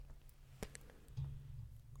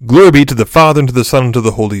Glory be to the Father, and to the Son, and to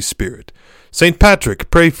the Holy Spirit. St. Patrick,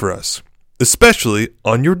 pray for us, especially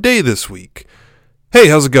on your day this week. Hey,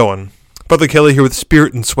 how's it going? Father Kelly here with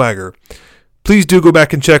Spirit and Swagger. Please do go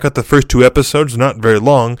back and check out the first 2 episodes, not very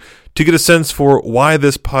long, to get a sense for why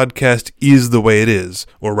this podcast is the way it is,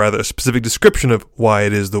 or rather a specific description of why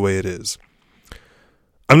it is the way it is.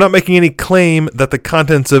 I'm not making any claim that the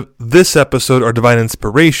contents of this episode are divine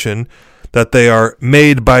inspiration, that they are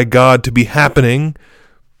made by God to be happening,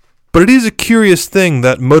 but it is a curious thing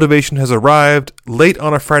that motivation has arrived late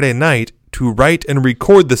on a Friday night to write and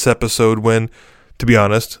record this episode when, to be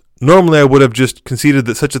honest, normally I would have just conceded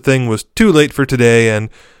that such a thing was too late for today and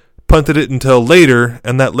punted it until later,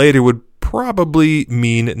 and that later would probably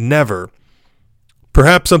mean never.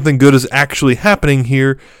 Perhaps something good is actually happening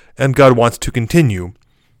here, and God wants to continue.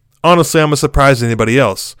 Honestly, I'm as surprised as anybody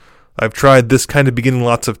else. I've tried this kind of beginning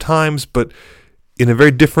lots of times, but in a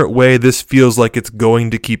very different way, this feels like it's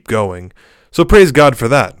going to keep going. So praise God for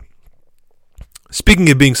that.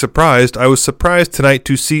 Speaking of being surprised, I was surprised tonight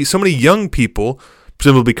to see so many young people,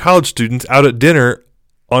 presumably college students, out at dinner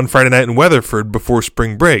on Friday night in Weatherford before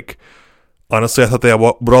spring break. Honestly, I thought they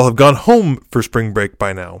would all have gone home for spring break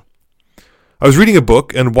by now. I was reading a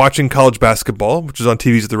book and watching college basketball, which is on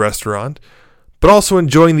TVs at the restaurant, but also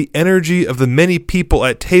enjoying the energy of the many people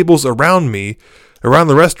at tables around me, around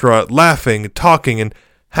the restaurant, laughing, talking, and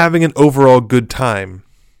having an overall good time.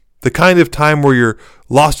 The kind of time where you're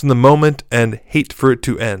lost in the moment and hate for it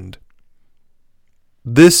to end.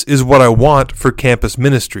 This is what I want for campus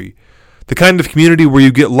ministry. The kind of community where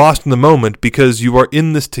you get lost in the moment because you are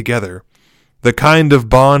in this together. The kind of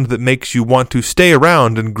bond that makes you want to stay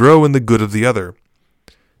around and grow in the good of the other.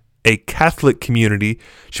 A Catholic community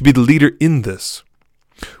should be the leader in this.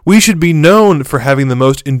 We should be known for having the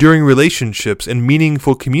most enduring relationships and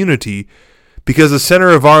meaningful community because the center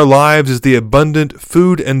of our lives is the abundant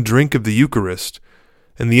food and drink of the Eucharist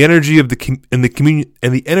and the energy of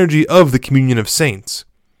the communion of saints.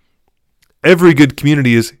 Every good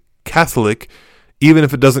community is Catholic, even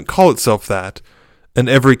if it doesn't call itself that, and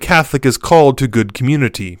every Catholic is called to good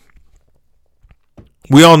community.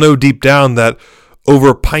 We all know deep down that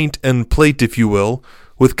over pint and plate, if you will,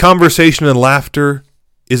 with conversation and laughter,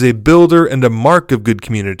 is a builder and a mark of good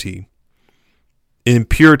community. In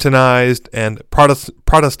Puritanized and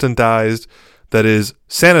Protestantized, that is,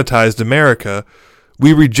 sanitized America,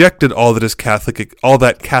 we rejected all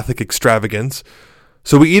that Catholic extravagance.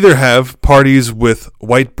 So we either have parties with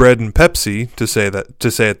white bread and Pepsi, to say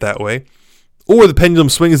it that way, or the pendulum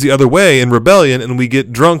swings the other way in rebellion and we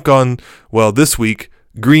get drunk on, well, this week,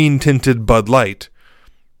 green-tinted Bud Light.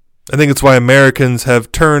 I think it's why Americans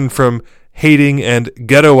have turned from hating and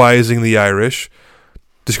ghettoizing the Irish,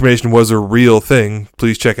 discrimination was a real thing,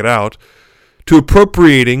 please check it out, to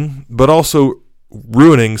appropriating but also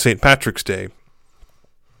ruining St. Patrick's Day.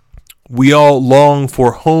 We all long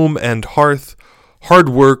for home and hearth, hard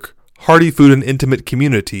work, hearty food, and intimate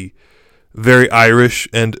community, very Irish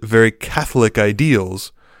and very Catholic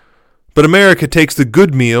ideals. But America takes the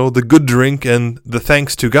good meal, the good drink, and the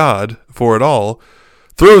thanks to God for it all,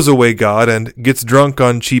 throws away God, and gets drunk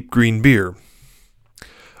on cheap green beer.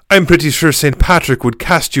 I'm pretty sure St. Patrick would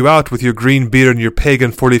cast you out with your green beer and your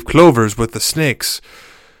pagan four-leaf clovers with the snakes.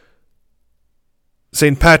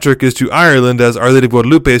 St. Patrick is to Ireland as Our Lady of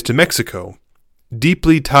Guadalupe is to Mexico,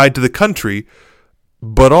 deeply tied to the country,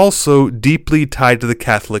 but also deeply tied to the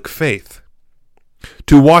Catholic faith.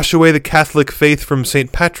 To wash away the Catholic faith from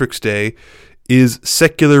St. Patrick's Day is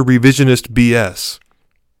secular revisionist BS.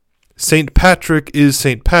 St. Patrick is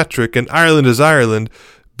St. Patrick, and Ireland is Ireland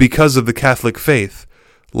because of the Catholic faith,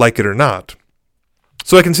 like it or not.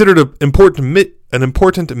 So I considered an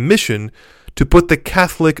important mission to put the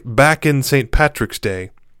Catholic back in St. Patrick's Day.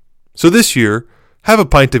 So this year, have a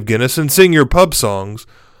pint of Guinness and sing your pub songs,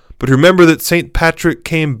 but remember that St. Patrick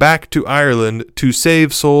came back to Ireland to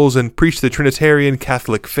save souls and preach the Trinitarian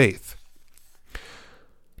Catholic faith.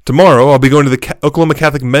 Tomorrow, I'll be going to the Oklahoma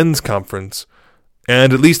Catholic Men's Conference,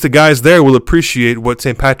 and at least the guys there will appreciate what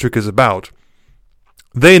St. Patrick is about.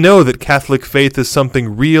 They know that Catholic faith is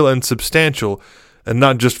something real and substantial, and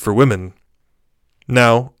not just for women.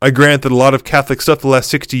 Now, I grant that a lot of Catholic stuff the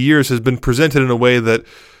last 60 years has been presented in a way that,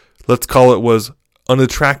 let's call it, was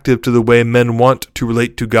unattractive to the way men want to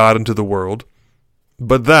relate to God and to the world.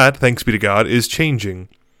 But that, thanks be to God, is changing.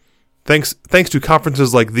 Thanks to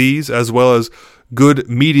conferences like these, as well as good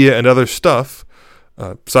media and other stuff.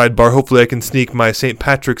 Sidebar, hopefully I can sneak my St.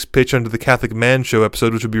 Patrick's pitch onto the Catholic Man Show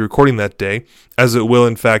episode, which will be recording that day, as it will,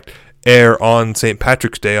 in fact, air on St.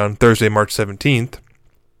 Patrick's Day on Thursday, March 17th.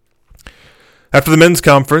 After the men's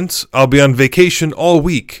conference, I'll be on vacation all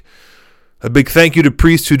week. A big thank you to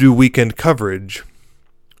priests who do weekend coverage.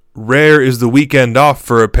 Rare is the weekend off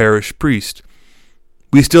for a parish priest.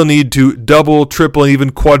 We still need to double, triple, and even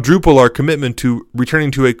quadruple our commitment to returning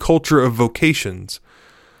to a culture of vocations.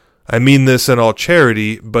 I mean this in all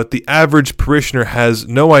charity, but the average parishioner has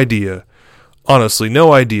no idea, honestly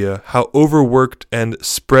no idea, how overworked and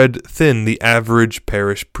spread thin the average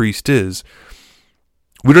parish priest is.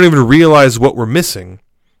 We don't even realize what we're missing.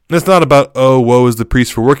 And it's not about, oh, woe is the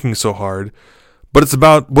priest for working so hard, but it's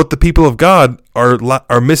about what the people of God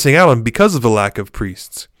are missing out on because of the lack of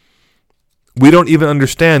priests. We don't even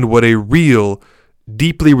understand what a real,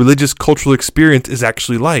 deeply religious cultural experience is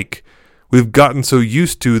actually like. We've gotten so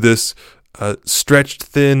used to this stretched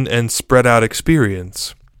thin and spread out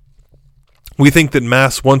experience. We think that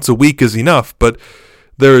Mass once a week is enough, but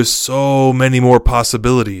there is so many more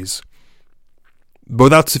possibilities. But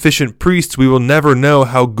without sufficient priests, we will never know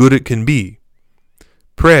how good it can be.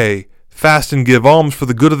 Pray, fast, and give alms for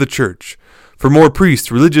the good of the Church, for more priests,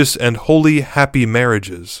 religious, and holy, happy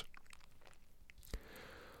marriages.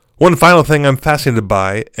 One final thing I'm fascinated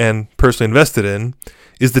by, and personally invested in,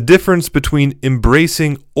 is the difference between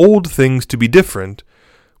embracing old things to be different,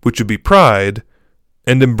 which would be pride,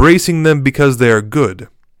 and embracing them because they are good.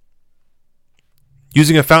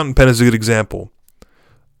 Using a fountain pen is a good example.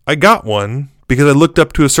 I got one because I looked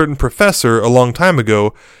up to a certain professor a long time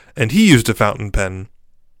ago, and he used a fountain pen.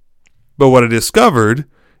 But what I discovered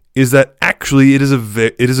is that actually it is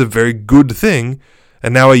a very good thing,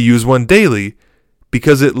 and now I use one daily,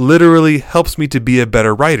 because it literally helps me to be a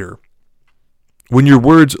better writer. When your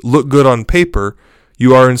words look good on paper,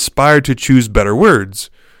 you are inspired to choose better words.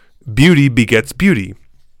 Beauty begets beauty.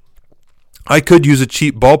 I could use a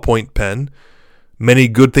cheap ballpoint pen. Many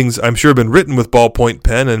good things I'm sure have been written with ballpoint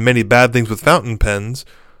pen and many bad things with fountain pens,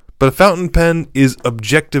 but a fountain pen is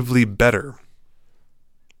objectively better.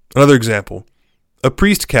 Another example, a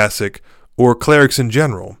priest cassock or clerics in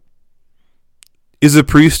general. Is a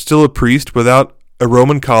priest still a priest without a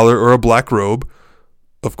Roman collar or a black robe?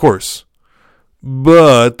 Of course.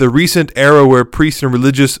 But the recent era where priests and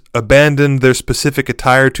religious abandoned their specific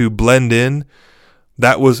attire to blend in,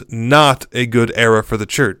 that was not a good era for the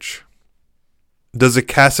Church. Does a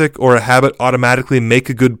cassock or a habit automatically make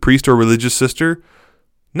a good priest or religious sister?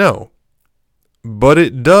 No. But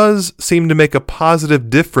it does seem to make a positive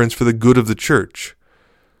difference for the good of the Church.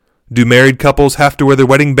 Do married couples have to wear their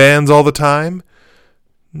wedding bands all the time?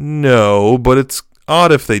 No, but it's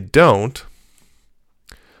odd if they don't.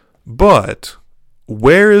 But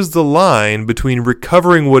where is the line between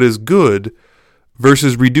recovering what is good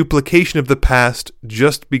versus reduplication of the past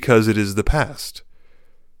just because it is the past?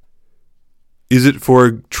 Is it for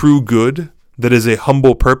a true good that is a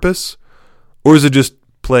humble purpose, or is it just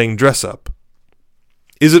playing dress up?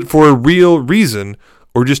 Is it for a real reason,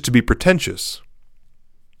 or just to be pretentious?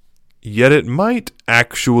 Yet it might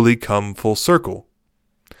actually come full circle.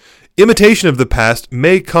 Imitation of the past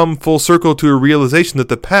may come full circle to a realization that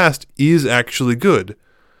the past is actually good.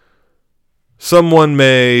 Someone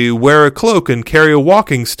may wear a cloak and carry a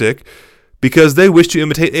walking stick because they wish to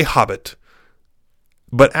imitate a hobbit,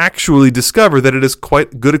 but actually discover that it is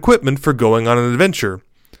quite good equipment for going on an adventure,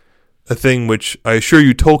 a thing which I assure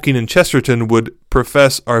you Tolkien and Chesterton would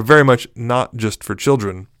profess are very much not just for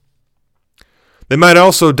children. They might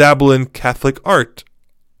also dabble in Catholic art,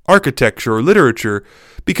 architecture, or literature,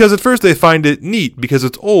 because at first they find it neat because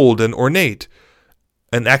it's old and ornate,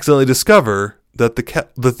 and accidentally discover that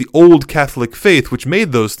the old Catholic faith which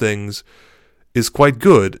made those things is quite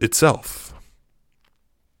good itself.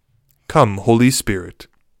 Come, Holy Spirit.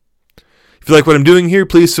 If you like what I'm doing here,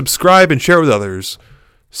 please subscribe and share it with others.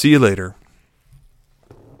 See you later.